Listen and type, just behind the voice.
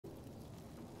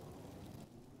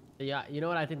Yeah, you know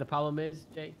what I think the problem is,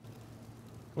 Jay?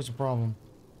 What's the problem?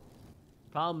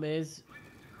 The problem is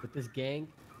with this gang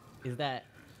is that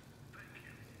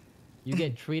you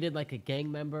get treated like a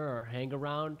gang member or hang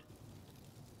around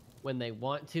when they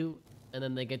want to, and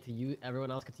then they get to use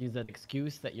everyone else gets to use that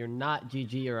excuse that you're not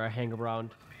GG or a hang around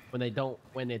when they don't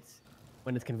when it's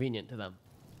convenient to them.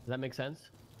 Does that make sense?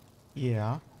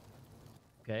 Yeah.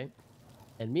 Okay.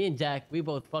 And me and Jack, we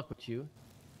both fuck with you,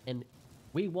 and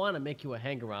we want to make you a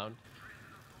hang around,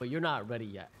 but you're not ready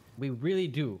yet. We really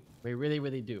do. We really,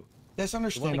 really do. That's We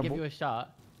want to understandable. give you a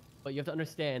shot, but you have to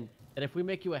understand that if we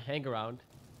make you a hang around,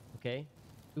 okay,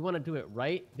 we want to do it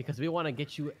right because we want to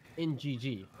get you in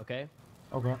GG, okay?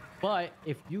 Okay. But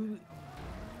if you,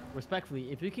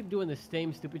 respectfully, if you keep doing the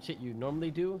same stupid shit you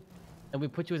normally do, and we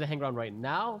put you as a hang around right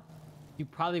now, you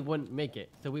probably wouldn't make it.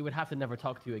 So we would have to never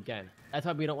talk to you again. That's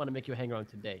why we don't want to make you a hang around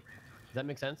today. Does that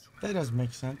make sense? That does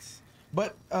make sense.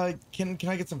 But can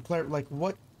I get some clarity? Like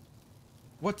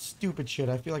what stupid shit?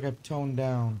 I feel like I've toned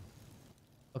down.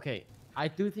 Okay, I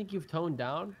do think you've toned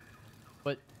down,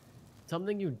 but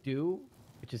something you do,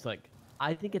 which is like,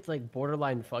 I think it's like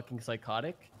borderline fucking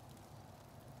psychotic.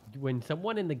 When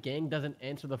someone in the gang doesn't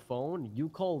answer the phone, you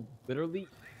call literally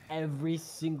every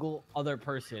single other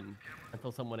person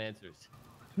until someone answers.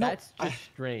 No, That's just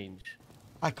strange.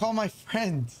 I call my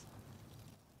friends.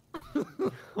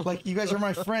 Like you guys are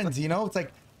my friends, you know? It's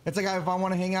like if I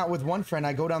want to hang out with one friend,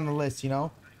 I go down the list, you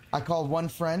know? I call one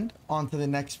friend onto the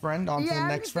next friend, onto the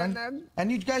next friend.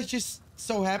 And you guys just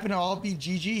so happen to all be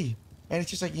GG. And it's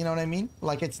just like, you know what I mean?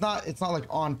 Like it's not like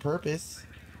on purpose.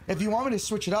 If you want me to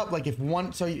switch it up, like if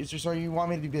one so you want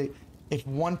me to be if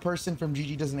one person from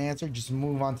GG doesn't answer, just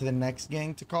move on to the next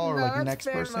gang to call, or No, like that's next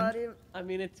fair, person. Marty. I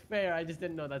mean, it's fair. I just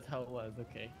didn't know that's how it was.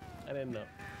 Okay, I didn't know.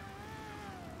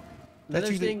 That's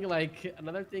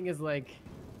Another thing is like,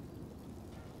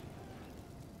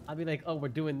 I'll be like, oh, we're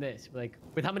doing this. Like,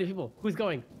 with how many people? Who's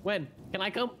going? When? Can I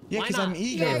come? Yeah, Why because not? I'm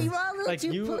eager. Yeah, you are a little Like,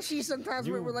 too you- pushy sometimes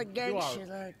with like gang shit.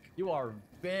 Like, You are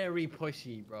very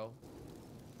pushy, bro.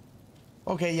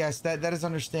 Okay, yes, that is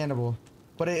understandable.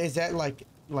 But is that like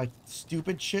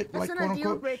stupid shit, that's like not quote a deal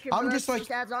unquote? breaker. I'm but just that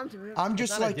like adds on to it. I'm It's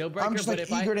just not a like deal breaker, I'm just but like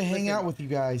if I- eager to hang listen. out with you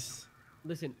guys.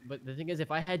 Listen, but the thing is,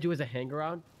 if I had you as a hang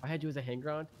around,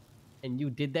 and you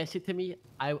did that shit to me,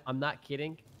 I'm not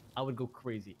kidding, I would go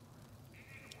crazy.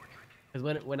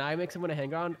 Because when I make someone a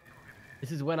hang around,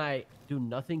 this is when I do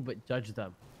nothing but judge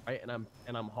them, right?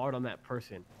 And I'm hard on that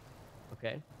person,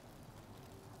 okay?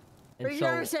 And But you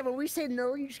gotta understand, when we say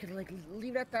no, you just gotta like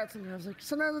leave it at that sometimes. Like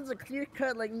sometimes it's a clear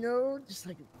cut, like no, just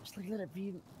like let it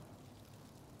be.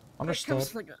 Understood. When it comes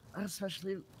to, like,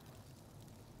 especially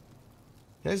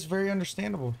That is very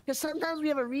understandable. because sometimes we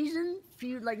have a reason for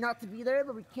you like not to be there,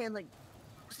 but we can't like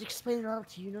just explain it all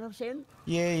to you. You know what I'm saying?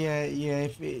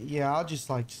 Yeah. I'll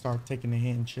just like start taking the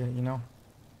hint and shit, you know.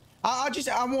 I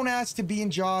won't ask to be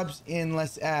in jobs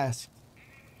unless asked.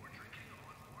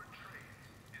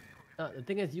 The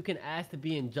thing is, you can ask to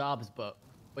be in jobs, but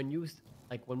when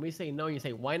when we say no, you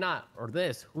say why not, or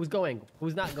this, who's going,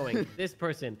 who's not going, this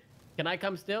person, can I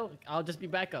come still? I'll just be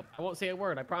backup. I won't say a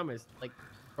word. I promise. Like,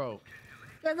 bro.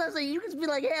 Yeah, that's like you can just be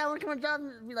like, hey, I want to come on job,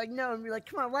 and be like, no, and be like,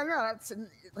 come on, why not? And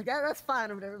like that's fine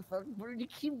or whatever. Fuck. But you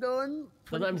keep going.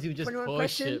 Sometimes you just 21 push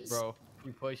questions. it, bro.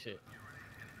 You push it.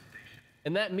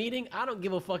 In that meeting, I don't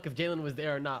give a fuck if Jalen was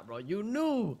there or not, bro. You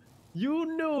knew.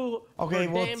 Okay,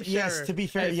 for well, damn yes, sure, to be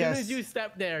fair, as yes. soon as you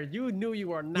stepped there, you knew you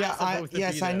were not Yeah, supposed to be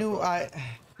there. I knew.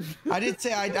 Bro. I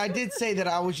did say that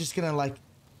I was just gonna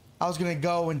I was gonna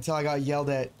go until I got yelled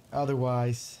at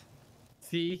otherwise.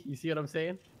 See, you see what I'm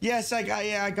saying? Yes, I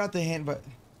got the hint, but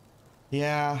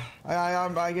yeah,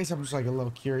 I guess I'm just like a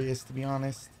little curious, to be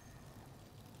honest.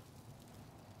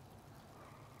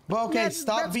 But okay, Yeah,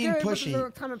 stop that's being good, but pushy. there's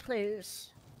a time and place.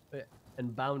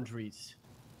 And boundaries.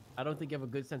 I don't think you have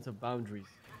a good sense of boundaries.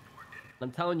 I'm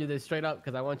telling you this straight up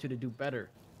because I want you to do better.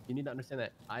 You need to understand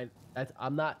that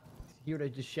I'm not here to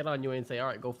just shit on you and say, all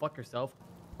right, go fuck yourself.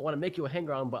 I want to make you a hang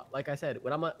around, but like I said,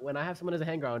 when I have someone as a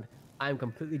hang around, I am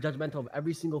completely judgmental of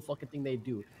every single fucking thing they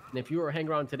do. And if you were a hang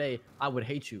around today, I would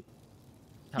hate you.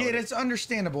 Yeah, that's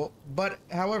understandable. But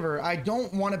however, I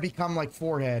don't want to become like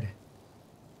Forehead.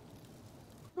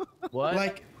 What?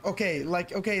 Like, okay,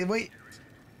 wait.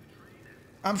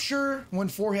 I'm sure when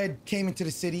Forehead came into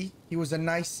the city, he was a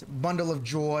nice bundle of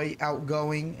joy,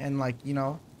 outgoing, and like, you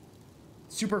know,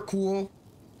 super cool,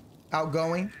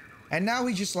 outgoing. And now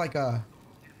he's just like a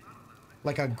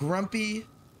grumpy,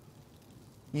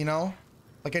 you know,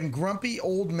 like a grumpy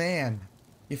old man.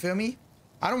 You feel me?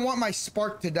 I don't want my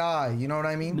spark to die. You know what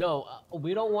I mean? No,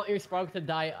 we don't want your spark to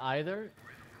die either.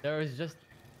 There's just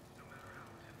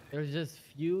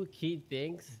few key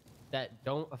things that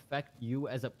don't affect you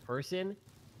as a person,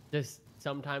 just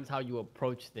sometimes how you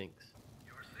approach things.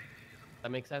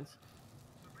 That makes sense?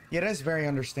 Yeah, that's very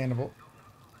understandable.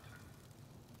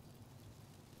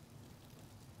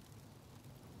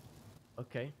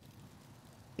 Okay.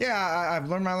 Yeah, I've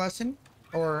learned my lesson,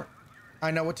 or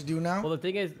I know what to do now. Well, the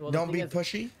thing is, Don't be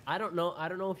pushy. I don't know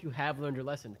if you have learned your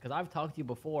lesson, because I've talked to you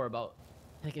before about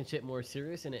taking shit more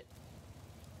serious, and it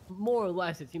more or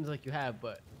less it seems like you have,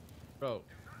 but bro,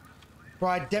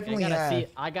 I definitely have.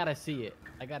 I gotta see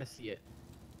it.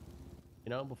 You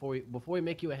know, before we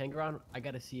make you a hang around, I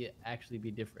gotta see it actually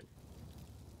be different.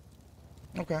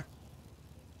 Okay,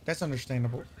 that's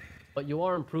understandable. But you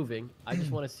are improving. I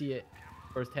just want to see it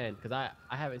firsthand, because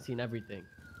I haven't seen everything.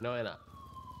 You know, and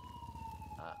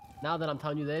now that I'm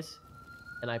telling you this,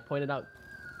 and I pointed out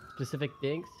specific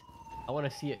things, I want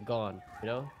to see it gone. You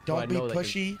know? Don't be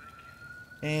pushy.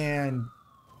 And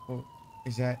well,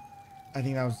 is that? I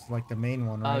think that was like the main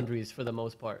one, right? Boundaries for the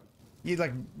most part. You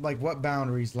like what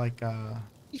boundaries? Like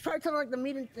He's probably talking like the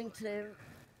meeting thing today.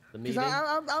 The meeting.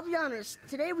 I'll be honest.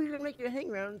 Today we were gonna make you a hang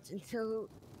around until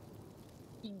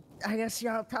I guess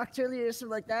y'all talked earlier or something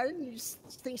like that, and you just,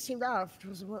 things seemed off.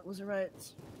 What was it right?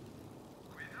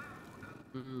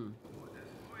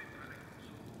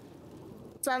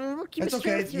 So I mean, we'll keep it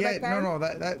straight with you. Yeah, like that. no,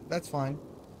 that's fine.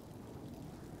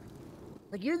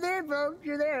 Like you're there, bro.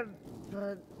 You're there,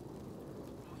 but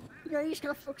you know you just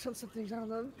gotta focus on some things. I don't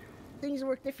know. Things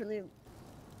work differently.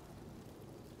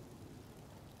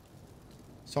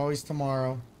 It's always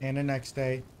tomorrow and the next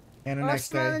day and the next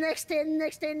day. The next day, and the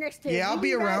next day, and the next day. Yeah, I'll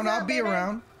be around. I'll be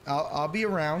around. I'll be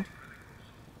around.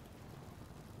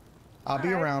 I'll be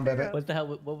around, baby. What the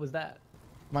hell? What was that?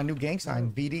 My new gang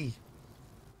sign, VD.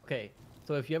 Okay,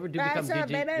 so if you ever do become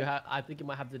VD, I think you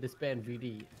might have to disband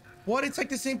VD. What? It's like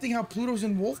the same thing how Pluto's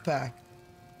in Wolfpack.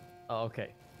 Oh,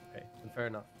 okay. Okay, fair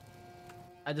enough.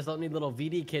 I just don't need little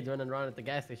VD kids running around at the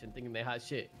gas station thinking they hot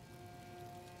shit.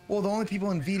 Well, the only people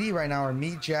in VD right now are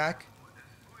me, Jack,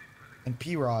 and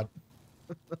P-Rod.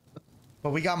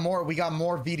 But we got more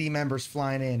VD members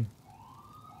flying in.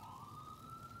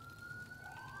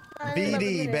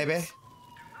 VD, baby.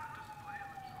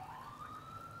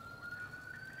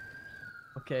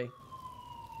 Okay.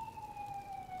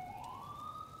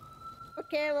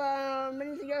 Okay, well,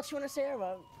 anything else you want to say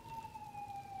about?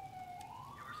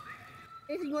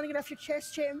 Anything you want to get off your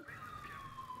chest, Jim?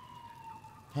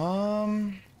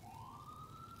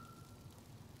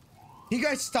 You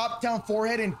guys stop down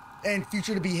Forehead and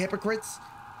Future to be hypocrites?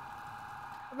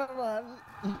 About what?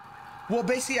 Well,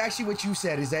 basically, actually, what you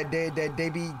said is that they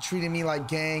be treating me like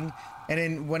gang, and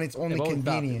then when it's only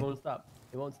convenient. It won't stop.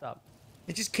 It won't stop.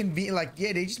 It's just convenient. Like,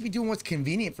 yeah, they just be doing what's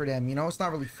convenient for them. You know, it's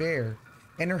not really fair,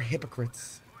 and they're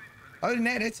hypocrites. Other than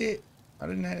that, that's it.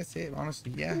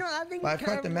 Honestly, yeah. You know, I think I've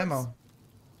got the memo.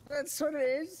 That sort of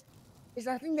is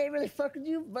I think they really fuck with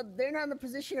you, but they're not in the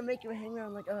position to make you hang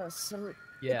around like us. So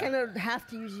yeah. They kind of have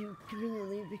to use you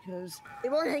conveniently because they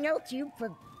won't hang out with you,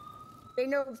 but they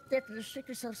know they have to restrict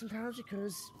yourself sometimes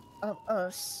because of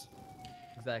us.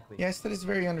 Exactly. Yes, that is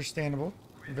very understandable.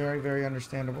 Very, very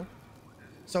understandable.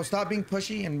 So stop being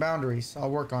pushy and boundaries.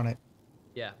 I'll work on it.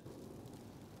 Yeah.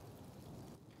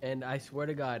 And I swear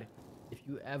to God, if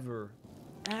you ever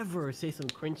say some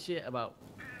cringe shit about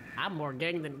I'm more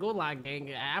gang than Gulag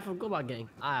gang, I'm from Gulag gang,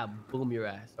 I'll boom your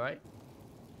ass, alright?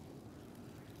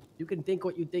 You can think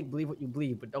what you think, believe what you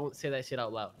believe, but don't say that shit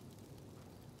out loud.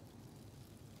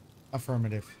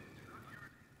 Affirmative.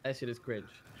 That shit is cringe.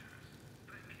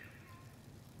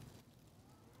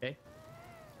 Okay?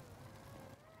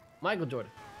 Michael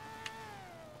Jordan.